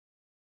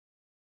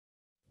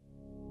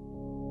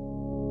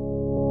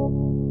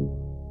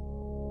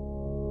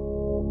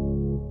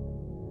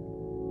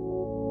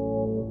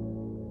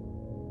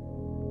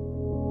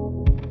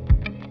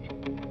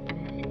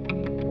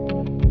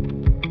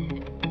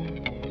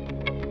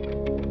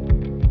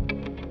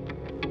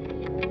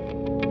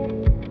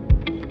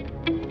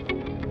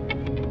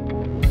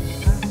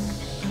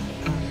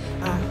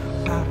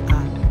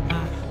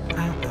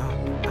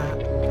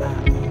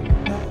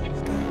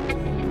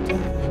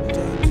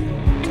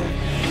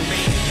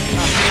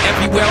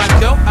Everywhere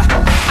I go,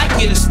 I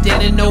get a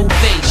standing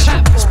ovation.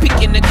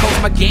 Speaking the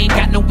coast, my game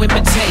got no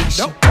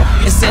imitation.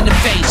 It's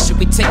innovation,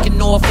 we taking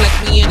off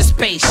like we in a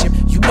spaceship.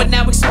 You are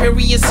now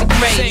experiencing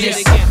greatness.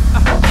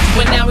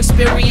 You are now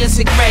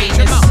experiencing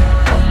greatness.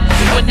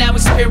 You are now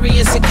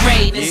experiencing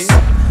greatness.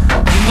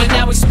 You are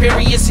now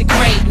experiencing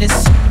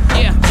greatness.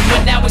 Yeah, you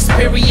are now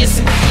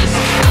experiencing.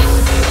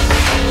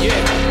 Yeah.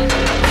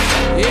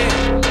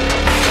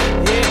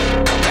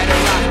 Let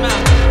it rock.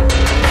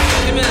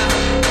 Come out.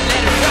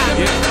 Let it rock.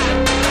 Yeah.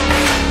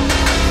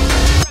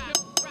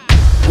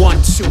 1,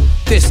 2,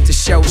 this the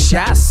show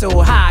shot.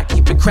 So high,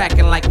 keep it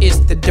cracking like it's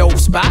the dope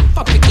spot.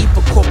 Fuck the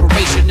evil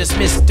corporation, it's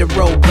Mr.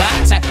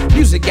 Robot. Type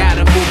music got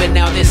him moving,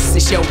 now this is a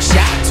show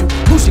shot. To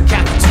lose your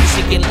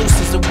constitution, get loose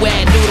as a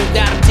wet noodle.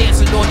 Got him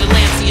dancing on the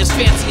Lancey, as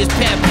fancy as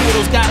pet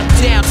poodles. Got him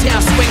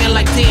downtown swinging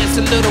like dance,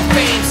 a little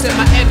fame. Send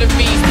my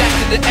enemies back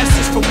to the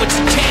essence from which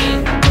you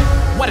came.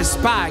 What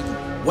inspired you?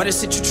 What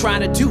is it you're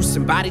trying to do?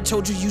 Somebody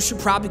told you should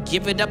probably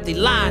give it up, they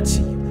lied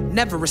to you.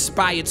 Never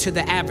aspire to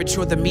the average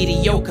or the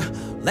mediocre.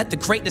 Let the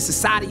greatness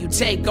inside of you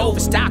take over.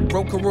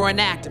 Stockbroker or an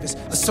activist,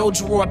 a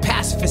soldier or a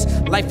pacifist.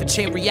 Life a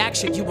chain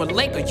reaction, you a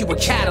link or you a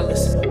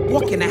catalyst.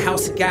 Walk in the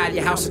house of God,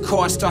 your house of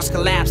cards starts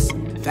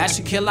collapsing.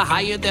 Fashion killer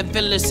higher than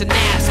villains and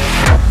ass.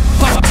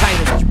 Fuck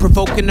titles, you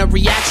provoking a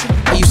reaction?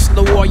 Are you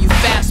slow or are you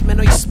fast, man?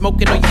 Are you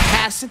smoking or you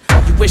passing?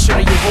 You wishing or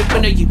you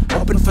hoping? Are you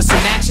hoping for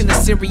some action?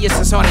 As serious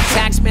as heart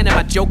attacks, man? Am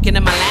I joking?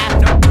 Am I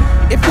laughing?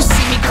 If you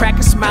see me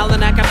cracking,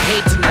 smiling, I got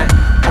paid tonight.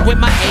 I'm with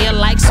my air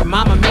like some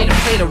mama made a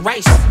plate of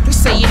rice. They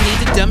say you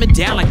need to dumb it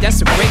down like that's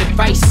some great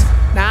advice.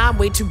 Nah, I'm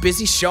way too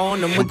busy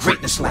showing them what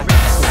greatness like.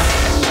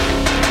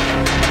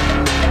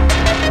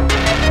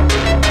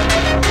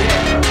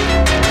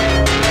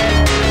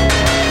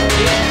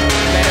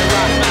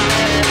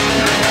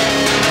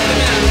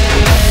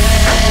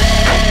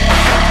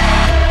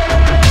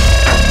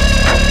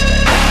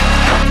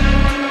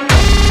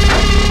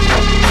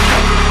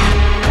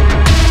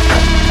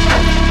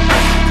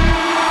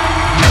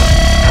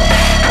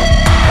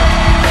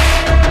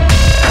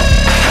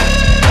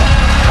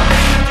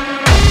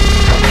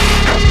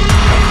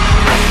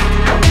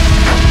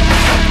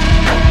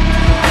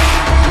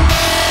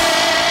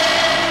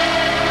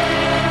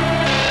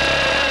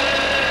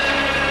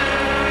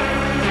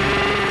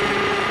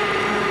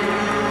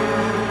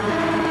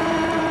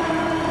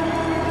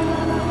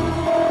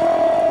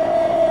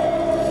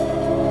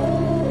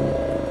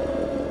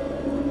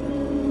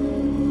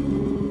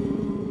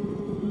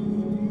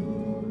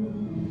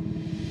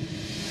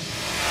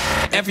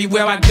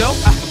 Everywhere I go,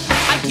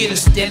 I get a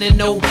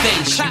standing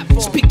ovation.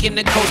 Speaking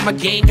the coast, my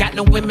game got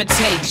no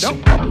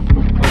imitation.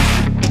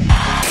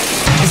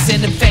 It's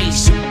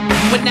innovation.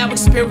 You are now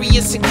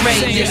experiencing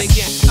greatness.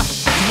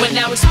 You are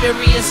now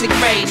experiencing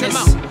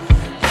greatness.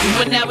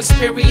 You are now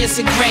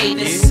experiencing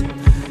greatness.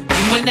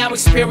 You are now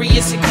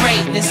experiencing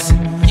greatness.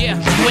 Yeah,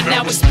 you are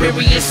now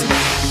experiencing.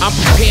 I'm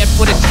prepared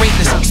for the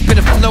greatness. Spit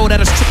a flow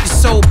that'll strip your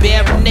soul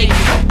bare and naked.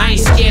 I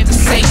ain't scared to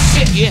say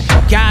shit. Yeah,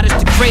 God is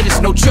the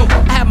greatest, no joke.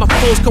 I have my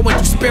foes going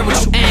through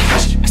spiritual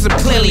anguish, cause I'm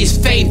clearly his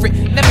favorite.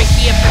 Never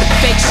here for the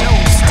fake show,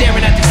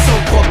 staring at these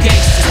so-called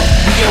gangsters.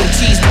 We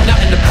OGs with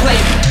nothing to play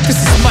with. This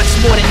is much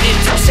more than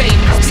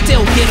entertainment.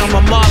 Still hit on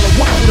my Marla,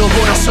 walk through the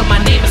hood, I'll show my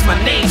name is my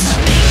name.